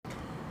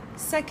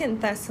2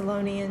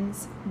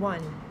 Thessalonians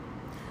 1.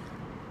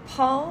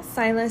 Paul,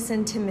 Silas,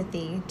 and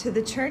Timothy, to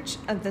the church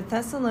of the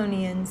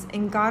Thessalonians,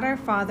 in God our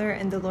Father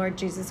and the Lord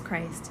Jesus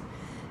Christ.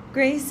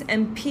 Grace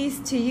and peace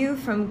to you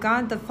from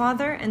God the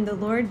Father and the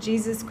Lord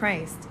Jesus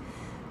Christ.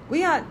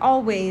 We ought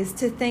always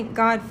to thank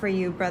God for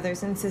you,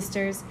 brothers and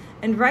sisters,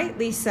 and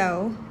rightly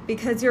so,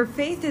 because your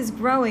faith is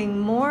growing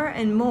more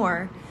and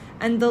more,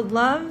 and the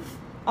love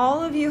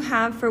all of you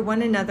have for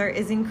one another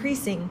is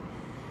increasing.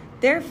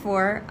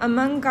 Therefore,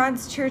 among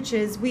God's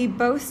churches, we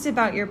boast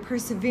about your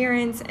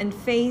perseverance and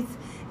faith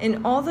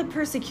in all the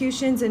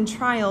persecutions and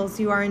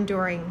trials you are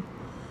enduring.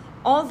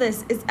 All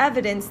this is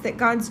evidence that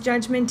God's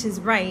judgment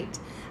is right,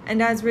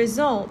 and as a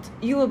result,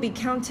 you will be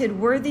counted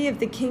worthy of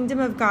the kingdom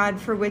of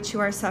God for which you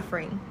are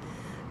suffering.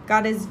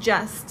 God is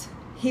just.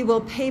 He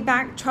will pay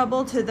back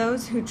trouble to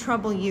those who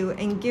trouble you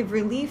and give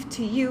relief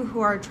to you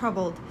who are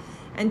troubled,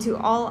 and to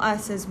all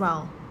us as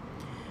well.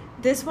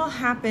 This will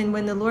happen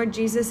when the Lord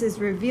Jesus is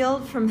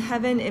revealed from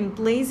heaven in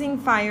blazing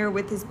fire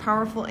with his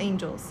powerful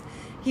angels.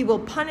 He will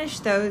punish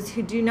those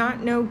who do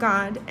not know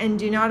God and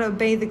do not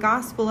obey the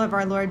gospel of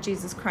our Lord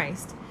Jesus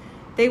Christ.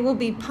 They will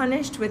be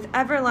punished with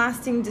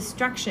everlasting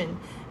destruction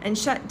and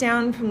shut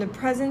down from the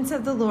presence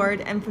of the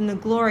Lord and from the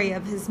glory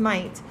of his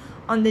might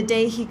on the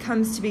day he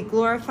comes to be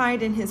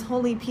glorified in his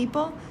holy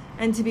people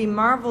and to be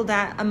marveled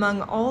at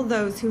among all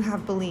those who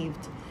have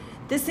believed.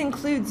 This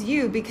includes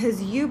you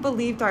because you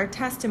believed our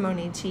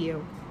testimony to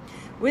you.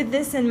 With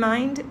this in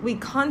mind, we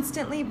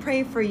constantly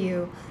pray for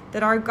you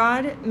that our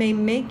God may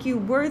make you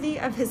worthy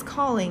of his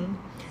calling,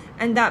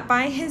 and that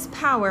by his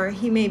power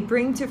he may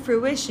bring to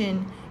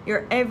fruition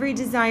your every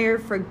desire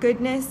for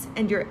goodness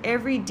and your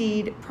every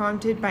deed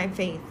prompted by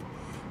faith.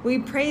 We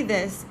pray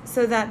this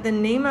so that the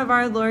name of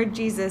our Lord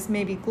Jesus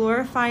may be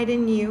glorified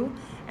in you,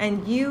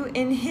 and you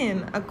in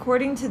him,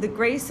 according to the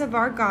grace of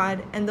our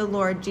God and the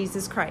Lord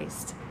Jesus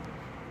Christ.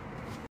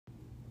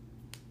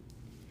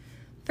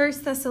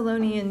 1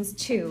 Thessalonians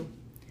 2.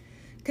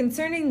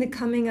 Concerning the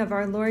coming of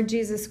our Lord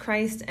Jesus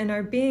Christ and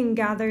our being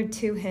gathered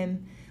to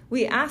him,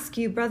 we ask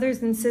you,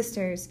 brothers and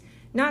sisters,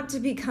 not to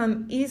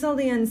become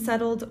easily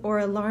unsettled or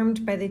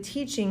alarmed by the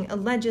teaching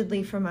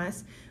allegedly from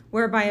us,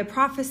 whereby a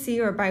prophecy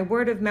or by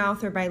word of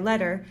mouth or by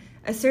letter,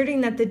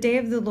 asserting that the day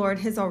of the Lord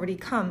has already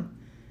come.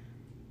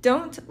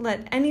 Don't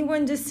let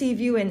anyone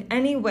deceive you in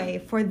any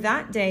way, for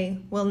that day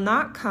will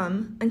not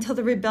come until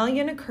the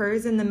rebellion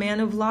occurs and the man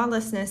of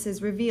lawlessness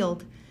is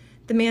revealed,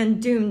 the man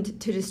doomed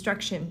to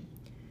destruction.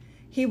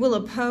 He will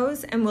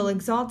oppose and will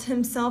exalt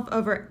himself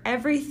over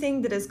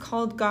everything that is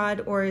called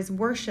God or is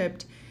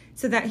worshipped,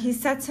 so that he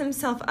sets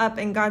himself up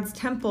in God's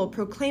temple,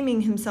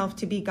 proclaiming himself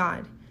to be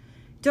God.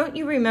 Don't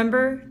you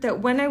remember that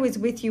when I was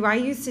with you, I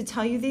used to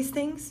tell you these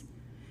things?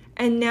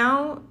 And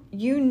now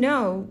you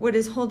know what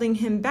is holding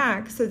him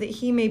back, so that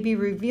he may be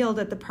revealed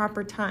at the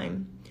proper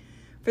time.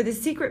 For the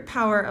secret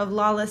power of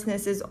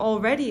lawlessness is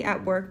already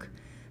at work,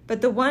 but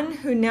the one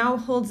who now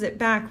holds it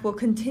back will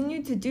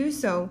continue to do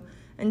so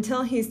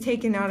until he is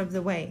taken out of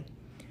the way.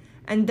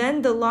 And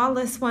then the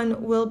lawless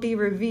one will be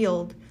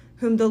revealed,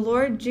 whom the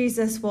Lord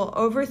Jesus will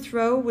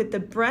overthrow with the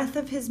breath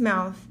of his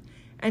mouth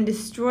and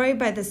destroy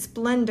by the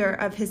splendor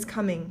of his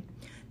coming.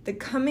 The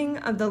coming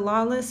of the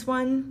lawless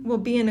one will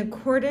be in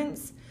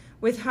accordance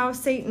with how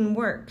Satan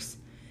works.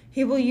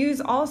 He will use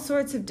all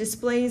sorts of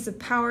displays of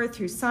power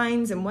through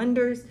signs and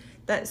wonders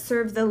that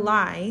serve the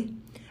lie,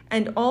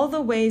 and all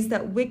the ways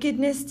that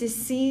wickedness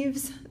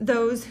deceives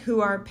those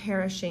who are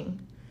perishing.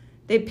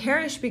 They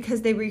perish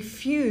because they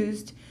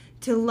refused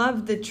to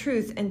love the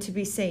truth and to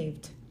be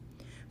saved.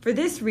 For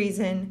this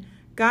reason,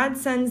 God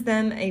sends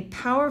them a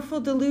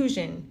powerful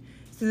delusion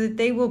so that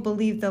they will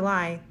believe the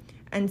lie,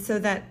 and so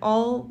that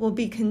all will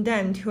be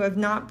condemned who have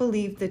not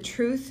believed the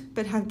truth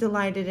but have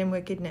delighted in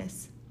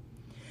wickedness.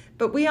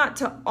 But we ought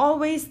to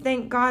always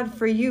thank God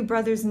for you,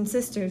 brothers and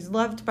sisters,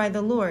 loved by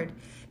the Lord,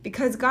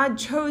 because God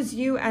chose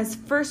you as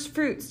first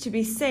fruits to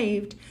be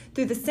saved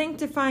through the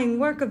sanctifying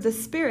work of the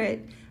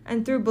Spirit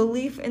and through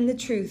belief in the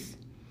truth.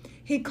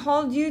 He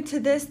called you to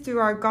this through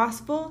our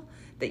gospel,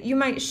 that you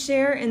might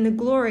share in the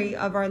glory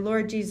of our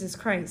Lord Jesus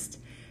Christ.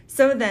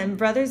 So then,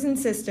 brothers and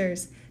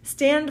sisters,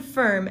 stand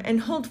firm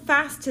and hold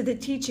fast to the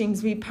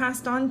teachings we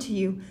passed on to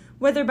you,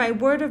 whether by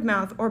word of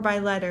mouth or by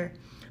letter.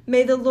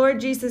 May the Lord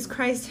Jesus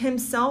Christ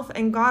himself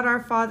and God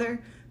our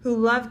Father, who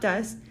loved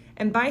us,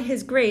 and by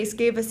his grace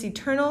gave us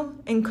eternal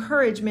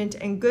encouragement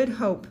and good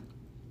hope,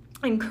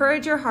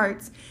 encourage your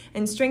hearts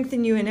and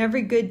strengthen you in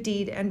every good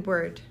deed and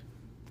word.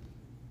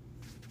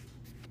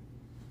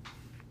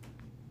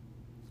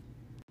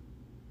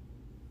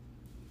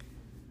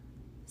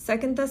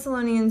 Second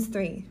Thessalonians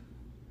 3.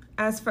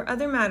 As for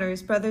other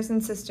matters, brothers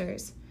and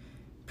sisters,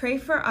 pray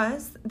for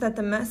us that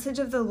the message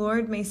of the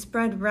Lord may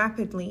spread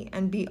rapidly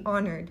and be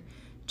honored,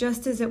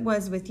 just as it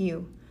was with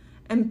you.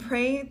 And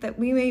pray that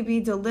we may be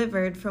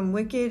delivered from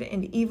wicked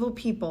and evil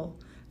people,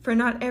 for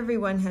not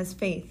everyone has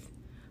faith.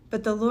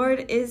 But the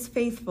Lord is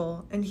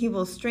faithful, and he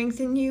will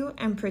strengthen you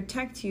and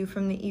protect you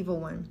from the evil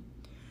one.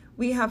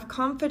 We have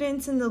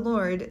confidence in the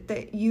Lord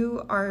that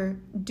you are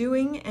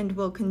doing and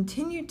will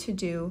continue to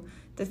do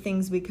the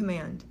things we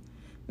command.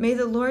 May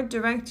the Lord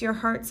direct your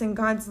hearts in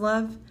God's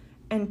love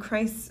and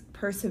Christ's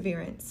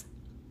perseverance.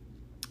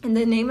 In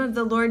the name of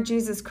the Lord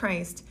Jesus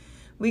Christ,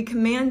 we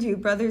command you,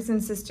 brothers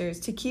and sisters,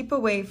 to keep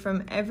away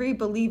from every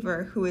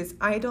believer who is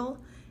idle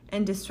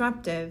and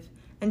disruptive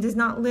and does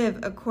not live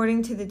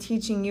according to the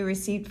teaching you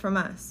received from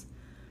us.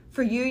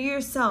 For you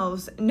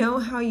yourselves know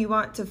how you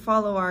ought to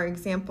follow our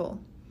example.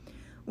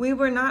 We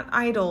were not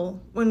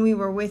idle when we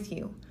were with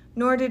you,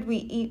 nor did we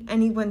eat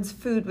anyone's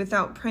food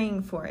without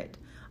praying for it.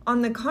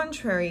 On the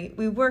contrary,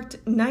 we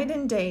worked night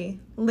and day,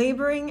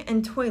 laboring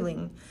and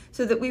toiling,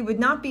 so that we would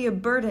not be a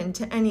burden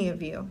to any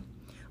of you.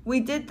 We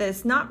did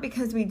this not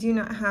because we do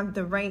not have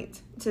the right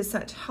to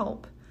such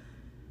help,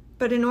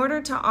 but in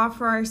order to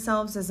offer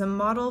ourselves as a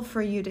model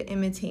for you to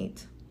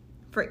imitate.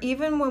 For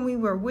even when we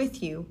were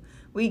with you,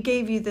 we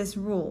gave you this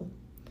rule: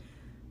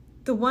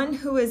 the one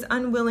who is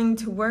unwilling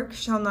to work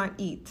shall not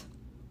eat.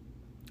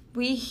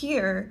 We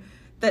hear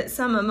that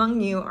some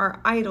among you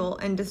are idle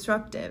and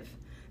disruptive.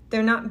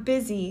 They're not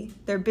busy,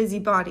 they're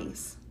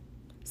busybodies.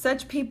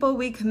 Such people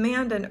we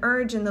command and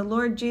urge in the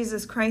Lord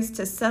Jesus Christ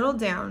to settle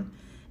down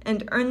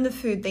and earn the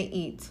food they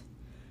eat.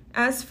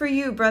 As for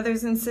you,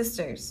 brothers and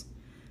sisters,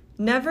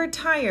 never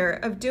tire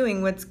of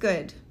doing what's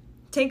good.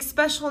 Take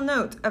special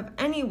note of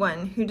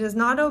anyone who does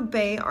not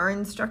obey our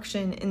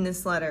instruction in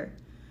this letter.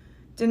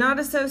 Do not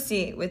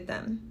associate with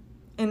them,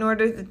 in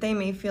order that they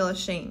may feel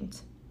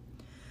ashamed.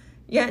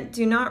 Yet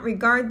do not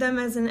regard them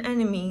as an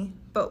enemy,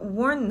 but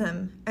warn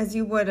them as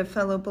you would a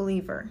fellow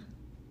believer.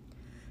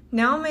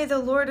 Now may the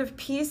Lord of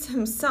peace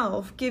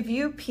himself give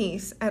you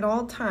peace at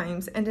all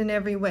times and in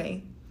every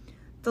way.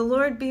 The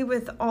Lord be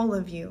with all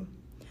of you.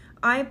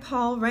 I,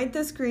 Paul, write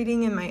this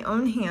greeting in my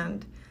own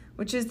hand,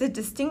 which is the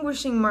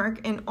distinguishing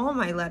mark in all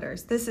my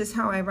letters. This is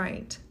how I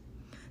write.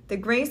 The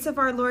grace of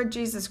our Lord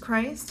Jesus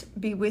Christ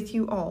be with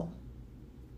you all.